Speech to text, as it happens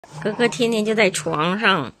哥哥天天就在床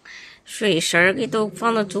上，水食儿给都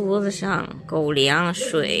放到桌子上，狗粮、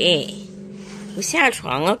水，不下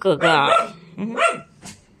床啊，哥哥。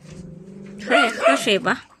喝水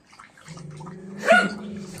吧。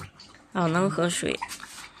老能喝水。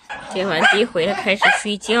接完地回来开始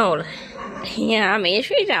睡觉了。哎呀，没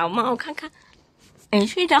睡着吗？我看看，没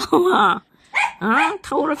睡着啊？啊，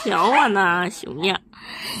偷了瓢啊呢，熊样。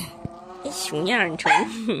熊样，你瞅。哎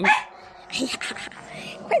呀，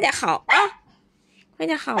快点好啊！快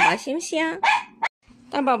点好吧，行不行？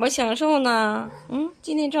大宝宝享受呢。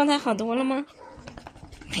今天状态好多了吗？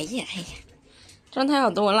哎呀，状态好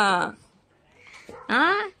多了。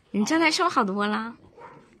啊，你状态是不是好多了？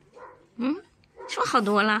是不是好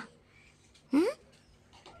多了？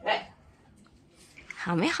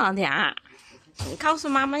好没好点儿？你告诉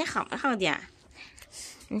妈妈你好没好点儿？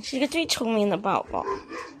你是个最聪明的宝宝。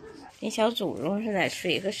跟小祖宗似的，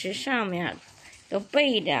水和食上面都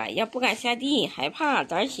备着，要不敢下地，害怕，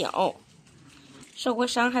胆小。受过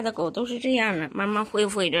伤害的狗都是这样的，慢慢恢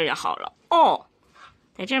复一阵就好了。哦，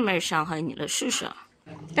在这没伤害你了，试试。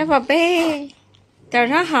大宝贝，早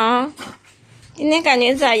上好，今天感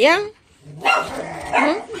觉咋样？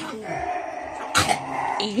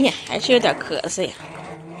哎呀，还是有点咳嗽呀，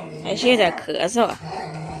还是有点咳嗽啊。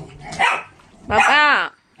宝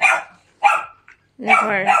宝，那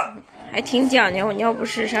会儿还挺讲究，尿不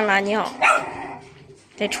湿上拉尿，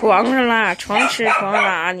在床上拉，床吃床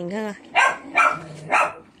拉，你看看，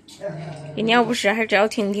给尿不湿还只要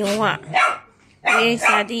挺话，不愿意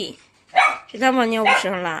下地，知道吗？尿不湿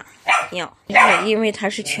上拉尿，因为它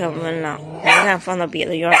是全温了，没敢放到别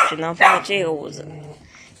的院，只能放到这个屋子。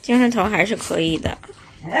精神头还是可以的。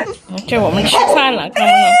这我们吃饭了，看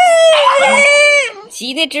不看？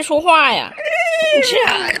急得直说话呀！你吃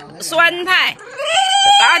啥？酸菜、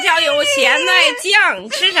辣椒油、咸菜酱，你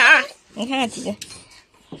吃啥？你看看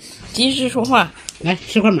急直说话。来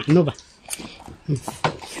吃块馒头吧。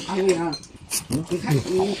哎呀，你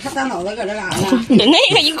看大脑袋搁这嘎达。你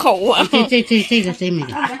那个一口啊！这个谁没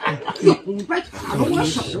给？你别插着我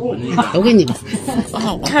手。都给你吧。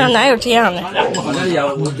看看哪有这样的？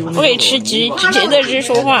不给吃直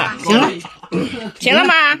说话。行了。行了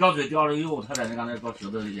吗？高嘴掉了以后，他在那刚才高舌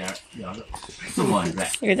头里边两个4毛钱。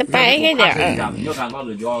给他掰开点儿。你要看高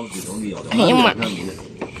嘴掉嘴头里有的。哎呀妈！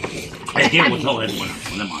哎，这我跳还多呢，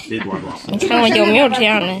我的妈，这多少？你看看有没有这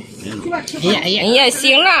样的？哎呀，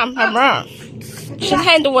行了，宝宝，吃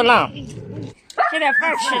太多了，这点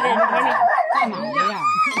饭吃的，你说你大脑子呀？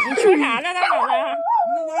你说啥了，大脑子？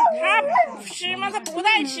他吃吗？他不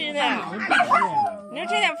带吃的。你说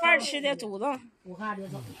这点饭吃的肚子。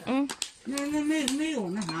那没有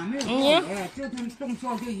那啥，没有儿子，就他动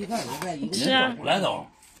孝就一个儿子，一个吃啊？来都，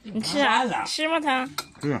你吃啊？吃吗？他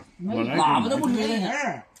是，喇叭都不吹了，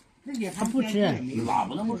他不吃，喇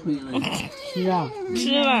叭都不吹了。吃啊？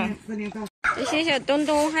吃了。这些小东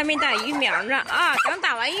东还没打疫苗呢啊！等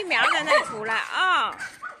打完疫苗咱再出来啊！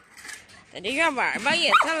在这院玩吧，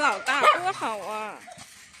也算老大，多好啊！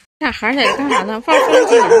这孩儿在这干啥呢？放风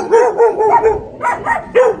景。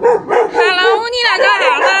Hello， 你俩干啥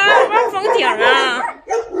呢？放风景啊！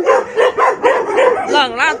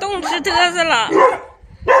冷了，冻直嘚瑟了。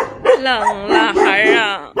冷了，孩儿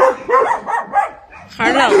啊，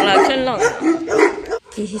孩儿冷了，真冷了。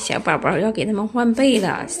这些小宝宝要给他们换被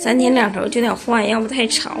了，3天2头就得换，要不太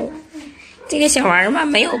潮。这个小玩意儿吧，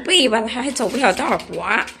没有被吧，它还走不了道，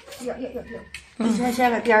滑。你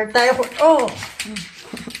先在边儿待会儿哦。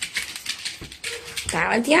打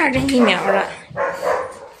完第2针疫苗了，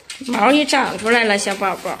毛也长出来了，小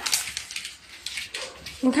宝宝。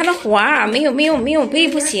你看它滑，没有被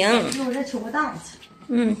不行。我这求个档次。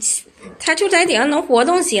它就在顶上能活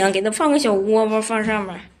动行，给它放个小窝窝放上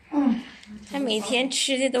面。它每天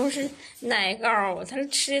吃的都是奶膏，它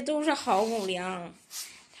吃的都是好狗粮。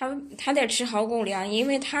它得吃好狗粮，因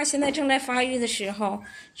为它现在正在发育的时候，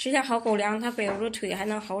吃点好狗粮，它背着腿还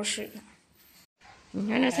能好使呢。你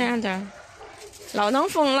看这3样子，老能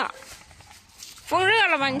疯了，疯热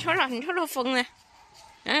了吧？你瞅瞅疯的，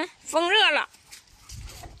疯热了。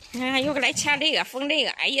你看又来掐这个疯这个，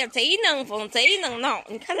哎呀，贼能疯，贼能闹。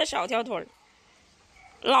你看它少条腿，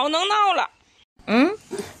老能闹了。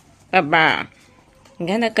爸爸，你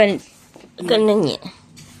看它跟着你。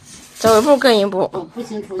走一步跟一步，不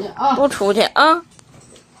行出去啊！不出去啊！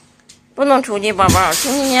不能出去，宝宝，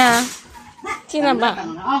听见没？进来吧，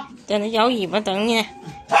在那摇尾巴等你，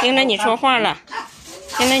听着你说话了，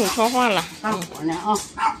听着你说话了。干活呢啊！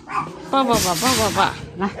抱抱吧，抱抱吧，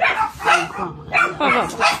来，抱抱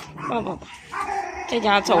吧，抱抱吧。这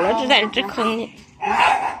家伙走了就在这坑呢。哎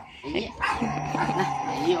呀，来，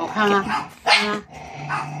哎呀，我看看，看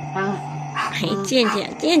看，哎，见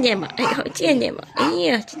吧，哎呦，见吧，哎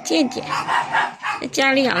呀，见，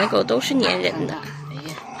家里养的狗都是粘人的。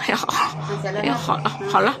哎呀，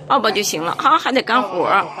好了，抱抱就行了啊，还得干活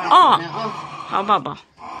哦。好，宝宝，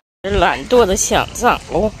懒惰的想脏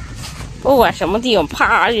哦，不管什么地方，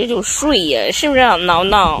啪就睡呀，是不是啊，挠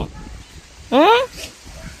挠？嗯，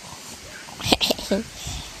嘿嘿，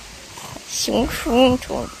熊出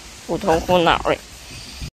虎头虎脑的，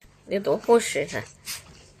得多护食啊！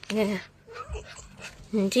你看看，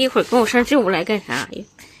你这一会儿跟我上这屋来干啥呀？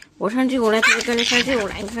我上这屋来，他就跟着上这屋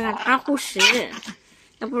来。你看看他护食，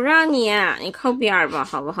他不让你啊，你靠边吧，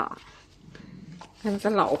好不好？看他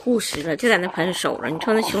老护食了，就在那盆守着。你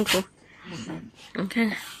瞅那熊出，你看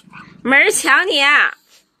看，没人抢你啊！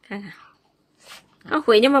看看，要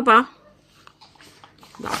回去吗，宝？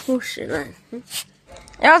老护食了，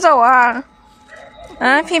要走啊？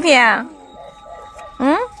啊，屁屁啊？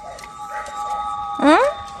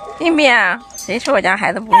屁屁啊？谁说我家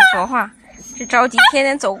孩子不会说话？是着急，天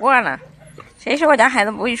天走惯了。谁说我家孩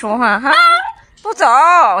子不会说话？哈，不走，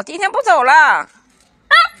今天不走了，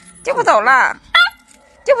就不走了，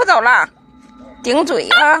顶嘴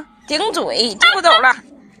啊，顶嘴，就不走了，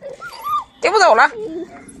就不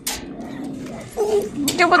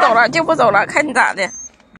走了，看你咋的。